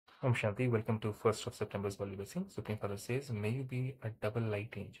Om Shanti, welcome to 1st of September's World Blessing. Supreme Father says, may you be a double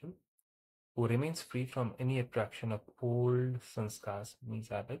light angel who remains free from any attraction of old sanskars, means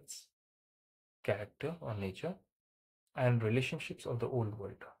habits, character or nature, and relationships of the old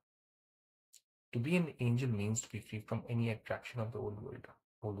world. To be an angel means to be free from any attraction of the old world.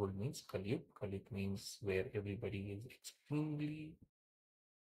 Old world means Kali. Kali means where everybody is extremely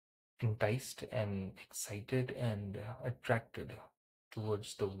enticed and excited and attracted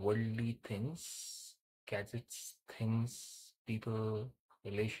towards the worldly things, gadgets, things, people,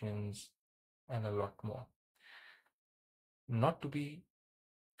 relations, and a lot more. Not to be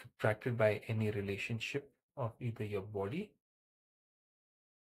attracted by any relationship of either your body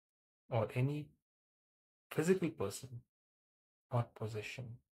or any physical person or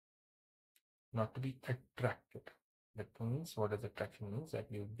possession. Not to be attracted. That means, what does attraction means? That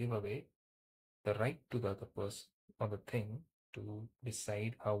you give away the right to the other person or the thing to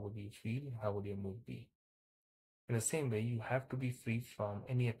decide how would you feel, how would your mood be. In the same way, you have to be free from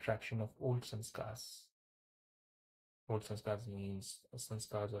any attraction of old sanskars. Old sanskars means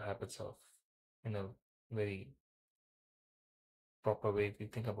sanskars or habits of, in a very proper way, if you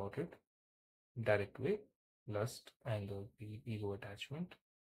think about it, direct way, lust, anger, greed, ego, attachment.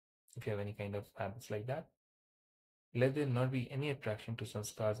 If you have any kind of habits like that, let there not be any attraction to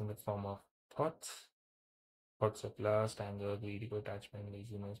sanskars in the form of thoughts, thoughts of lust, anger, greed, ego, attachment,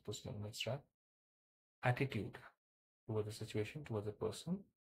 laziness, postponement, etc. Attitude towards the situation, towards the person,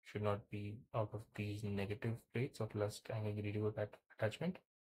 should not be out of these negative traits of lust, anger, greed, ego, attachment,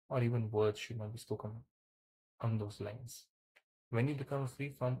 or even words should not be spoken on those lines. When you become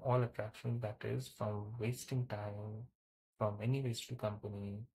free from all attraction, that is, from wasting time, from any wasteful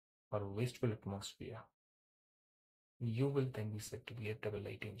company or wasteful atmosphere, you will then be said to be a double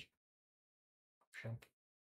light angel. Shanti.